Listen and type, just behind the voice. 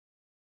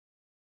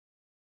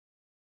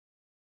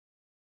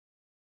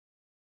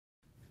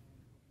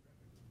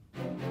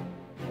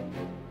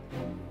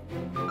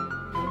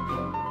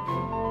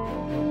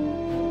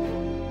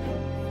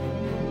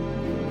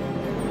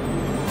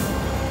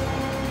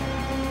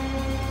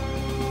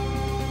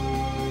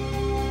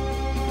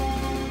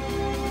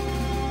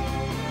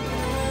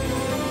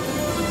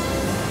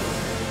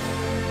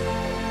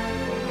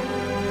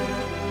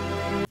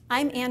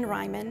I'm Ann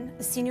Ryman,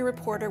 a senior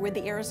reporter with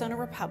the Arizona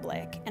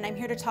Republic, and I'm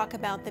here to talk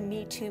about the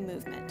Me Too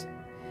movement.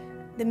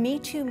 The Me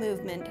Too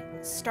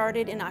movement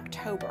started in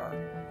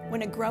October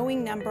when a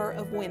growing number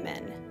of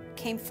women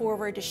came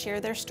forward to share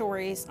their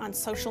stories on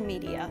social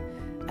media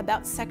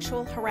about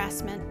sexual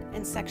harassment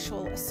and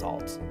sexual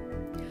assault.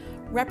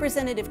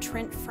 Representative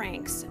Trent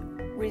Franks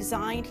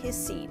resigned his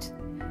seat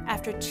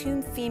after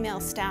two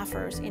female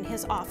staffers in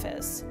his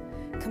office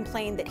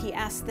complained that he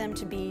asked them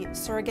to be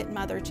surrogate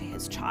mother to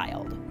his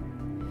child.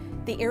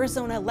 The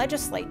Arizona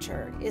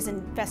legislature is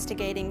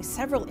investigating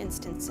several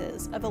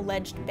instances of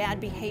alleged bad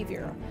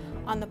behavior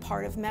on the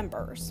part of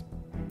members.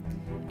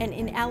 And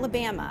in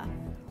Alabama,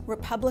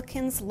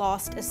 Republicans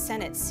lost a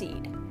Senate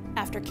seat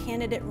after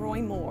candidate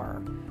Roy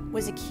Moore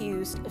was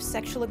accused of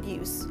sexual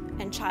abuse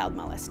and child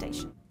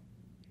molestation.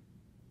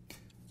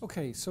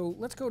 Okay, so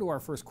let's go to our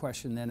first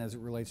question then as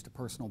it relates to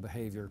personal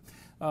behavior.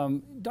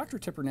 Dr.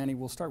 Tipirneni,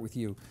 we'll start with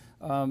you.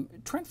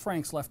 Trent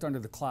Franks left under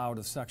the cloud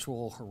of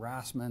sexual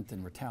harassment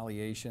and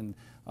retaliation.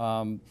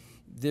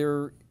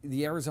 The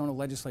Arizona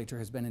legislature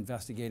has been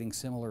investigating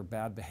similar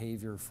bad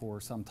behavior for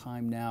some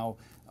time now.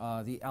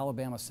 The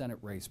Alabama Senate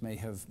race may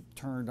have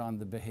turned on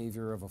the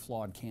behavior of a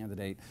flawed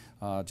candidate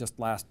just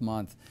last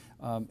month.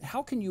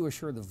 How can you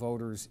assure the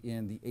voters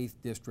in the 8th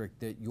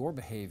District that your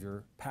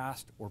behavior,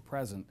 past or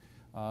present,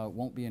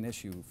 won't be an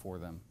issue for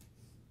them?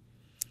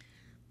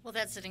 Well,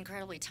 that's an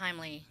incredibly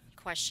timely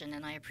question,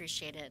 and I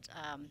appreciate it.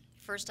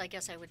 First, I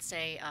guess I would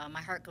say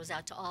my heart goes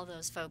out to all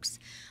those folks,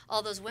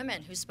 all those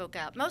women who spoke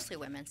out, mostly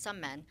women, some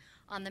men,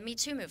 on the Me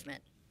Too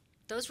movement.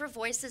 Those were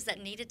voices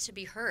that needed to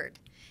be heard,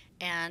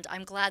 and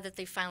I'm glad that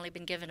they've finally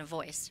been given a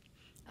voice,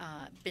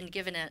 been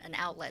given an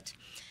outlet.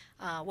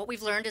 What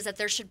we've learned is that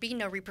there should be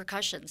no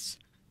repercussions.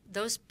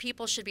 Those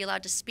people should be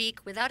allowed to speak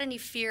without any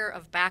fear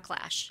of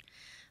backlash.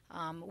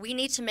 We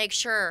need to make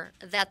sure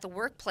that the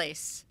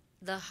workplace,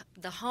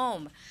 the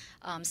home,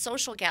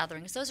 social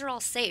gatherings, those are all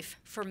safe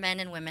for men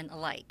and women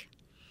alike.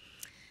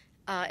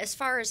 As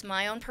far as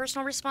my own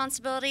personal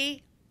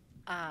responsibility,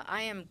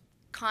 I am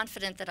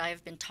confident that I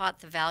have been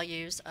taught the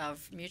values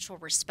of mutual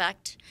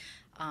respect,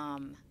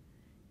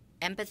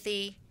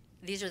 empathy.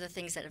 These are the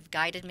things that have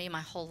guided me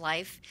my whole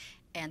life,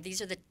 and these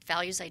are the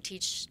values I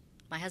teach.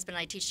 My husband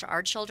and I teach to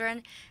our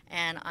children,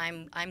 and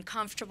I'm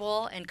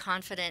comfortable and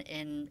confident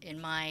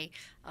in my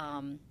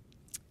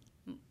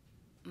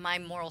my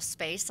moral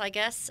space, I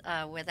guess,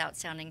 without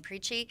sounding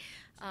preachy.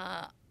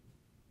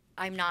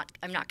 I'm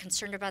not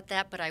concerned about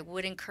that, but I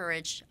would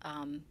encourage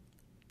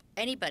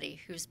anybody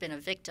who's been a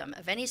victim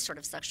of any sort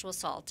of sexual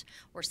assault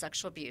or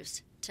sexual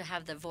abuse to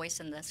have the voice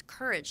and the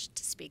courage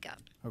to speak up.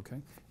 Okay,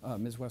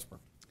 Ms.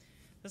 Westbrook.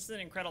 This is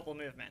an incredible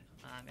movement.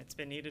 It's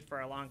been needed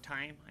for a long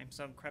time. I'm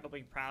so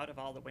incredibly proud of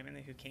all the women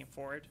who came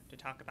forward to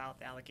talk about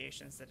the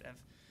allegations that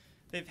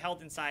they've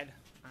held inside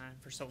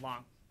for so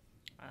long.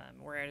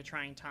 We're at a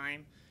trying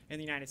time in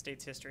the United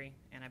States history,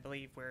 and I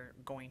believe we're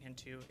going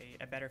into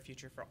a better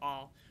future for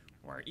all,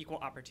 where equal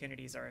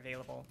opportunities are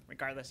available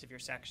regardless of your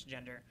sex,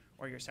 gender,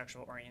 or your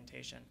sexual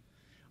orientation.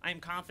 I'm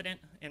confident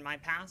in my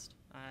past.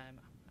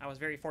 I was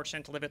very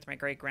fortunate to live with my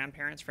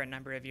great-grandparents for a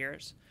number of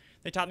years.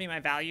 They taught me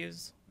my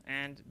values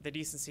and the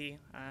decency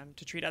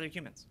to treat other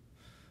humans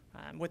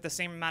with the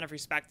same amount of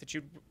respect that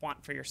you'd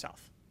want for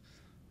yourself.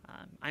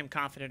 I'm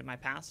confident in my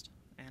past,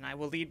 and I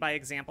will lead by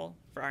example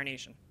for our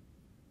nation.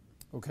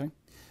 Okay.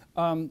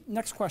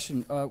 Next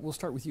question, we'll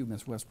start with you,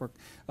 Ms. Westbrook.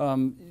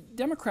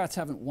 Democrats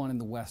haven't won in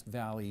the West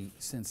Valley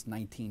since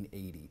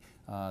 1980.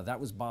 That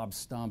was Bob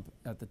Stump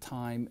at the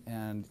time,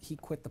 and he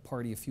quit the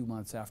party a few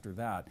months after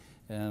that.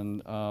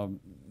 And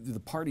the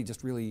party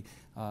just really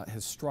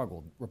has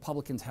struggled.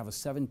 Republicans have a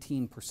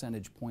 17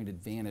 percentage point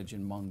advantage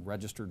among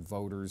registered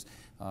voters.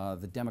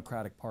 The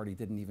Democratic Party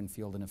didn't even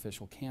field an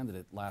official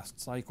candidate last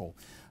cycle.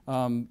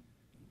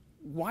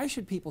 Why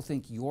should people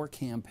think your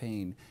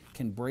campaign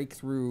can break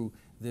through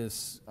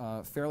this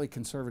fairly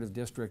conservative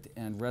district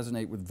and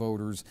resonate with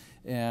voters?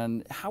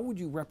 And how would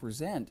you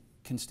represent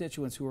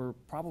constituents who are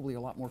probably a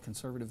lot more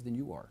conservative than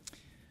you are?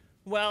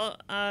 Well,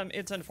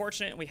 it's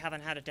unfortunate we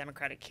haven't had a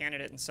Democratic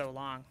candidate in so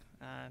long.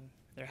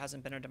 There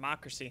hasn't been a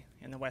democracy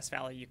in the West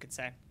Valley, you could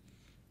say.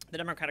 The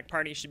Democratic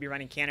Party should be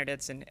running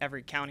candidates in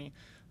every county,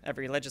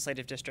 every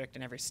legislative district,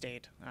 and every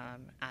state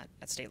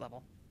at state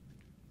level.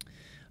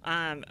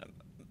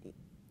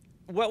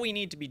 What we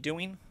need to be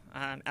doing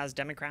as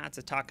Democrats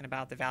is talking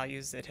about the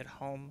values that hit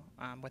home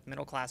with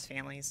middle-class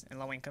families and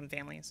low-income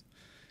families.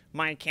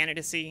 My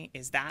candidacy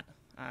is that.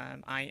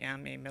 I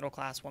am a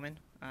middle-class woman.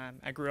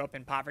 I grew up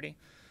in poverty.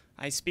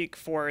 I speak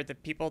for the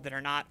people that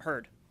are not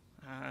heard,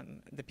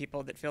 the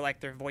people that feel like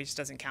their voice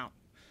doesn't count.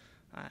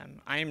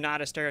 I am not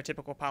a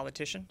stereotypical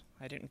politician.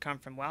 I didn't come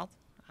from wealth.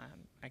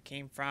 I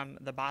came from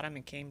the bottom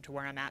and came to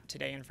where I'm at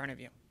today in front of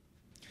you.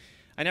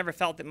 I never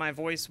felt that my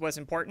voice was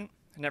important.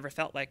 I never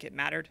felt like it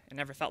mattered. I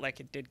never felt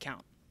like it did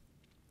count.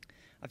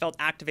 I felt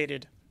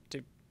activated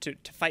to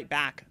fight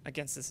back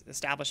against this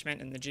establishment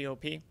and the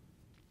GOP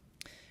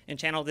and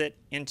channeled it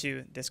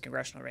into this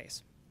congressional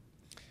race.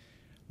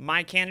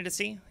 My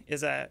candidacy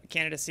is a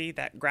candidacy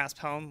that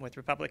grasps home with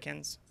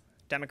Republicans,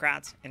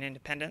 Democrats and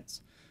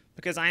independents,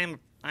 because I am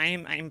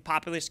a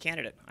populist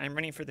candidate. I'm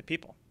running for the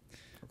people.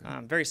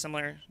 Okay. Very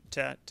similar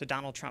to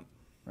Donald Trump.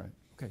 Right.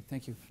 Okay.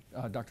 Thank you,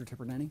 Dr.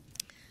 Tipirneni.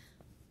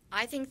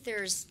 I think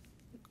there's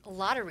a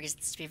lot of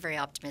reasons to be very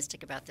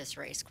optimistic about this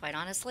race, quite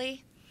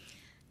honestly.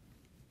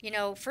 You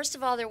know, first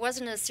of all, there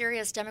wasn't a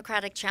serious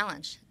Democratic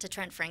challenge to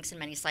Trent Franks in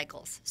many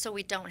cycles, so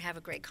we don't have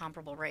a great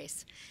comparable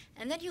race.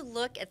 And then you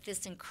look at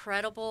this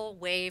incredible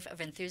wave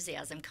of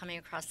enthusiasm coming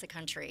across the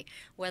country,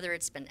 whether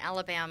it's been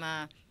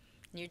Alabama,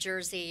 New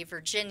Jersey,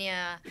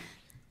 Virginia.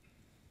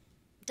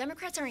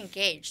 Democrats are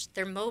engaged,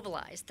 they're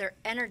mobilized, they're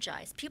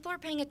energized. People are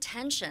paying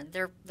attention,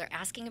 they're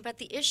asking about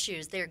the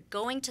issues, they're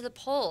going to the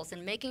polls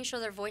and making sure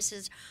their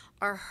voices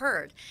are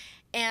heard.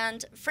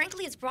 And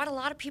frankly, it's brought a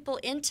lot of people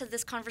into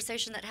this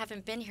conversation that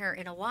haven't been here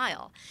in a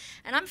while.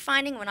 And I'm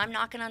finding when I'm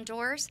knocking on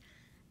doors,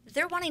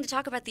 they're wanting to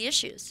talk about the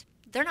issues.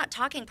 They're not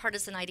talking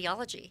partisan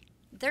ideology.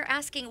 They're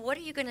asking, what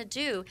are you going to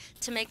do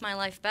to make my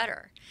life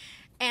better?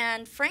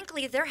 And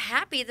frankly, they're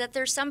happy that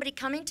there's somebody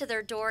coming to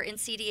their door in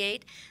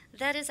CD8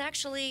 that is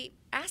actually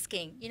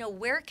asking, you know,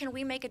 where can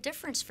we make a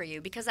difference for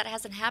you? Because that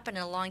hasn't happened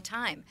in a long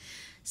time.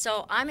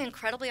 So I'm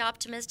incredibly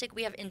optimistic.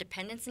 We have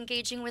independents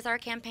engaging with our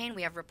campaign.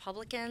 We have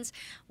Republicans.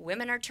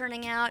 Women are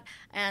turning out.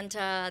 And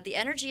the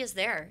energy is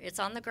there. It's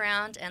on the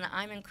ground. And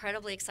I'm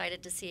incredibly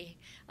excited to see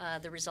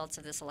the results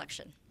of this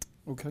election.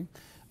 Okay.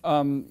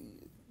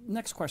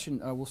 Next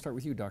question, we'll start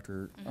with you,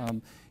 Doctor.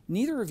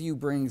 Neither of you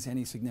brings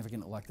any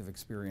significant elective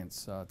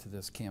experience to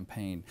this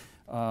campaign.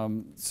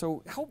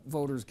 So help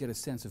voters get a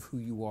sense of who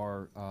you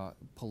are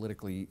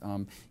politically.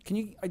 Can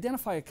you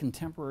identify a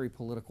contemporary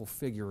political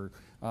figure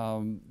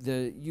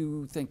that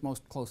you think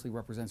most closely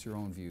represents your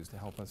own views to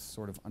help us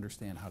sort of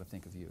understand how to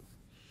think of you?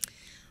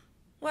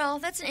 Well,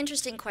 that's an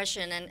interesting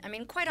question. And I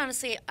mean, quite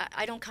honestly,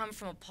 I don't come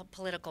from a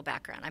political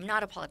background. I'm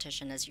not a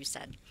politician, as you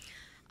said.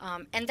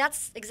 And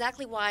that's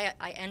exactly why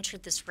I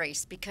entered this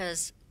race,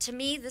 because to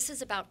me, this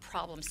is about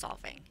problem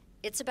solving.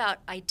 It's about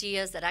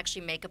ideas that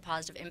actually make a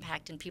positive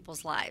impact in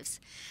people's lives.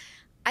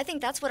 I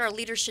think that's what our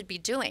leaders should be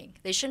doing.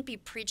 They shouldn't be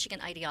preaching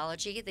an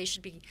ideology. They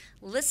should be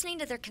listening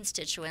to their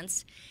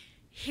constituents,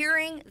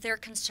 hearing their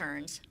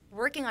concerns,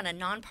 working on a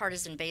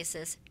nonpartisan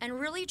basis, and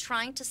really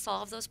trying to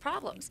solve those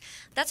problems.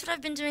 That's what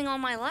I've been doing all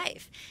my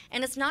life.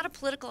 And it's not a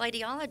political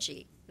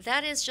ideology.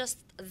 That is just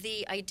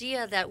the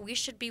idea that we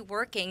should be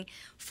working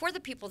for the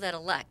people that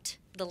elect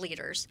the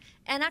leaders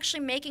and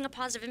actually making a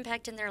positive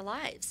impact in their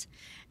lives.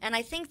 And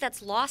I think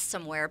that's lost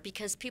somewhere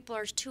because people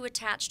are too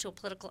attached to a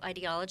political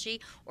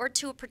ideology or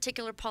to a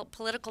particular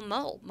political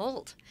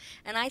mold.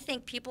 And I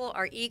think people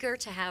are eager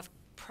to have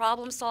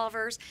problem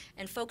solvers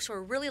and folks who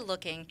are really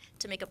looking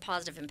to make a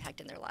positive impact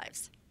in their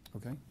lives.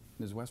 Okay.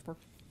 Ms. Westbrook?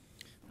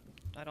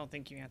 I don't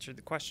think you answered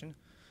the question.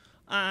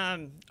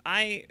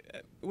 I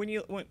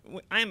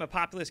am a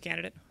populist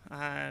candidate,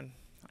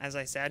 as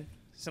I said,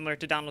 similar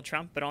to Donald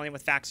Trump, but only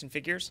with facts and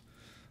figures.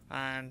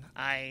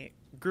 I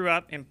grew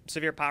up in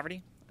severe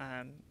poverty.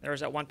 There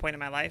was at one point in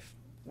my life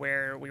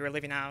where we were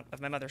living out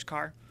of my mother's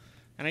car,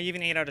 and I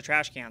even ate out of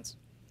trash cans.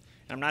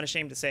 And I'm not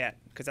ashamed to say it,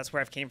 because that's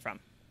where I've came from.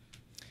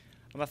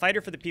 I'm a fighter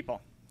for the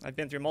people. I've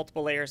been through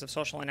multiple layers of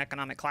social and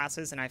economic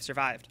classes, and I've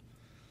survived.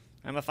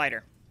 I'm a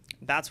fighter.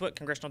 That's what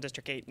Congressional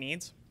District 8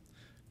 needs.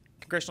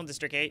 Congressional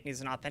District 8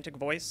 needs an authentic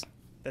voice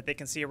that they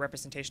can see a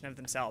representation of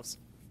themselves.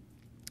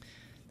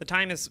 The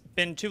time has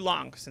been too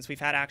long since we've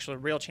had actual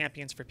real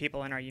champions for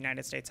people in our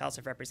United States House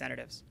of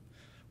Representatives.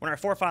 When our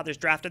forefathers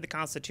drafted the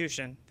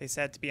Constitution, they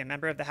said to be a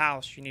member of the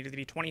House, you needed to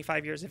be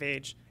 25 years of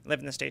age and live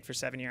in the state for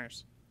 7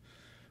 years.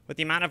 With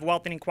the amount of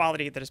wealth and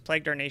inequality that has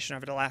plagued our nation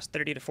over the last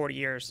 30 to 40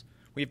 years,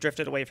 we've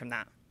drifted away from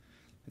that.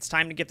 It's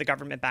time to give the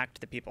government back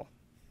to the people.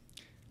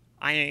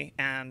 I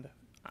am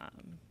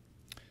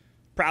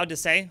proud to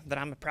say that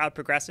I'm a proud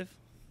progressive.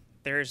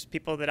 There's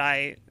people that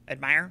I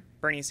admire,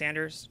 Bernie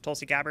Sanders,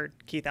 Tulsi Gabbard,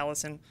 Keith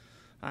Ellison,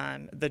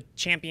 the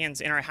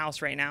champions in our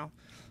House right now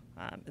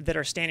that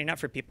are standing up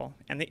for people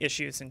and the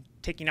issues and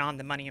taking on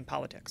the money in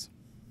politics.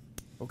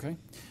 Okay.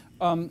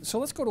 So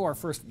let's go to our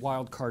first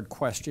wild card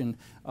question.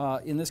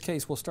 In this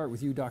case, we'll start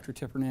with you, Dr.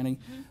 Tipirneni.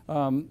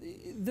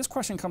 This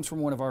question comes from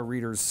one of our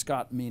readers,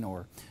 Scott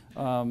Minor.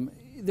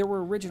 There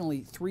were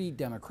originally 3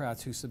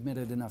 Democrats who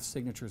submitted enough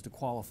signatures to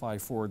qualify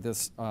for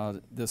this,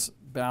 this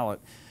ballot.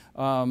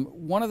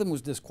 One of them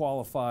was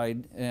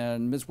disqualified,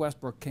 and Ms.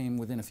 Westbrook came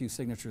within a few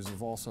signatures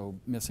of also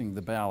missing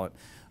the ballot.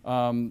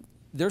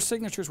 Their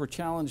signatures were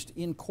challenged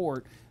in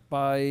court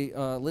by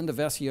Linda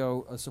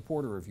Vescio, a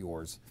supporter of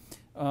yours.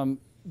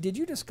 Did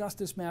you discuss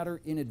this matter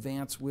in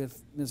advance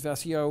with Ms.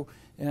 Vescio,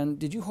 and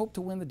did you hope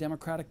to win the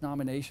Democratic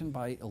nomination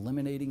by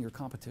eliminating your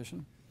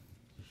competition?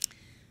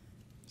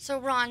 So,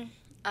 Ron,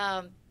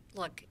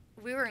 look,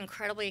 we were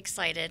incredibly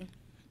excited.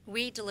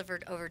 We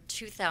delivered over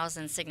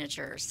 2,000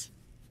 signatures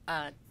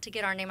to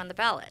get our name on the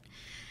ballot.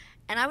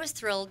 And I was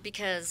thrilled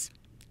because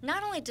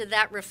not only did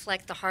that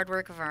reflect the hard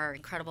work of our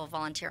incredible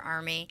volunteer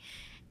army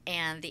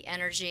and the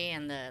energy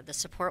and the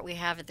support we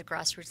have at the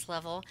grassroots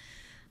level,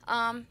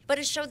 but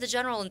it showed the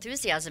general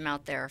enthusiasm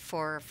out there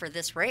for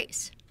this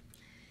race.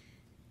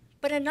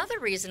 But another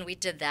reason we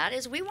did that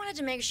is we wanted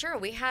to make sure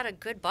we had a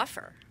good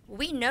buffer.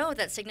 We know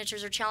that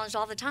signatures are challenged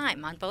all the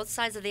time on both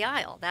sides of the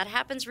aisle. That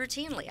happens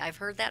routinely. I've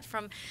heard that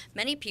from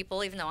many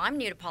people, even though I'm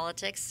new to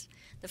politics.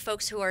 The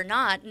folks who are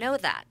not know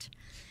that.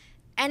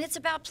 And it's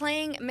about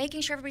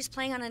making sure everybody's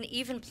playing on an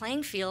even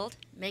playing field,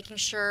 making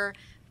sure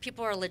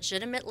people are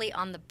legitimately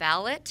on the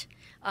ballot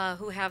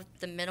who have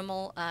the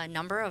minimal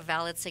number of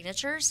valid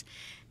signatures.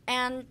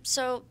 And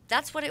so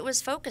that's what it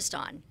was focused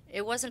on.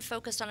 It wasn't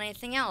focused on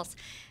anything else.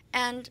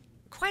 And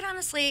quite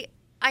honestly,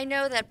 I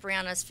know that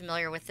Brianna is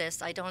familiar with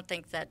this. I don't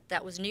think that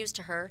that was news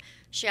to her.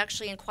 She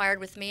actually inquired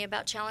with me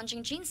about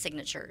challenging Jean's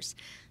signatures.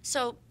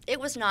 So it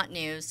was not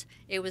news.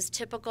 It was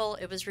typical.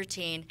 It was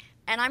routine.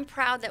 And I'm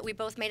proud that we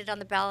both made it on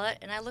the ballot,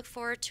 and I look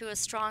forward to a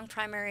strong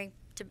primary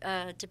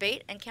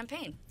debate and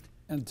campaign.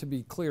 And to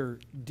be clear,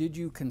 did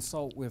you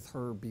consult with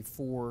her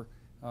before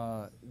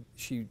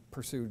she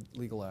pursued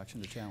legal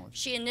action to challenge?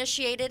 She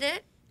initiated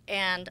it,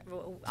 and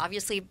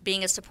obviously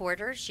being a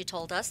supporter, she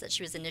told us that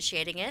she was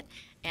initiating it,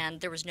 and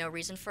there was no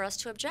reason for us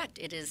to object.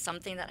 It is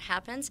something that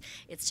happens.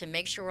 It's to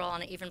make sure we're all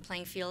on an even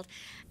playing field.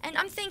 And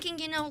I'm thinking,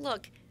 you know,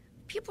 look,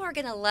 people are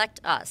going to elect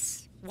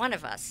us, one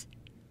of us,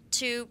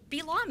 to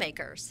be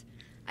lawmakers.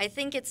 I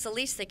think it's the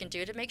least they can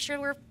do to make sure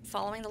we're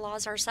following the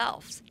laws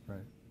ourselves. Right.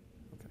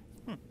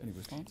 Okay. Any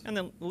response? And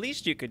the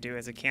least you could do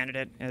as a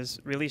candidate is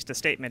release a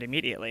statement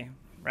immediately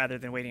rather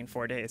than waiting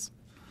 4 days.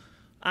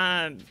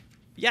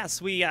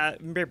 Yes, we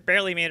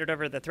barely made it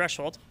over the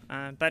threshold,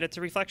 but it's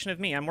a reflection of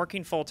me. I'm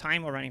working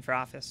full-time while running for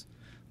office.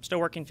 I'm still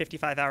working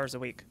 55 hours a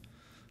week.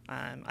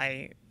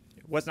 I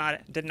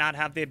did not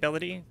have the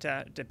ability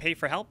to pay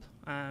for help,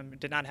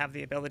 did not have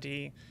the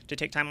ability to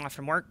take time off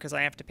from work because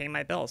I have to pay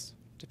my bills,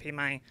 to pay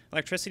my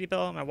electricity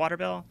bill, my water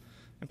bill,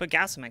 and put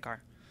gas in my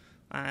car.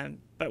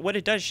 But what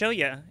it does show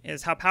you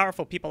is how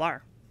powerful people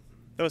are.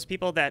 Those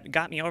people that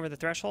got me over the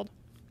threshold,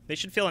 they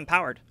should feel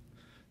empowered.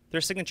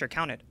 Their signature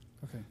counted.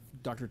 Okay.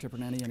 Dr.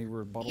 Tipirneni, any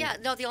rebuttal? Yeah,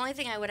 no, the only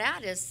thing I would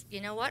add is,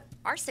 you know what?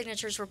 Our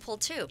signatures were pulled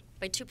too,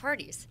 by two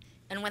parties.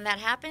 And when that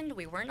happened,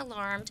 we weren't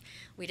alarmed.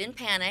 We didn't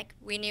panic.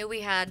 We knew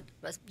we had,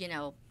 you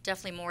know,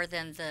 definitely more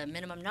than the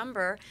minimum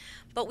number,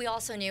 but we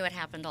also knew it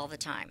happened all the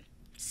time.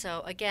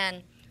 So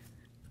again,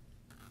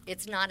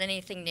 it's not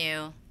anything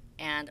new,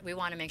 and we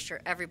want to make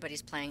sure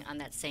everybody's playing on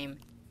that same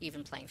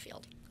even playing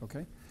field.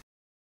 Okay.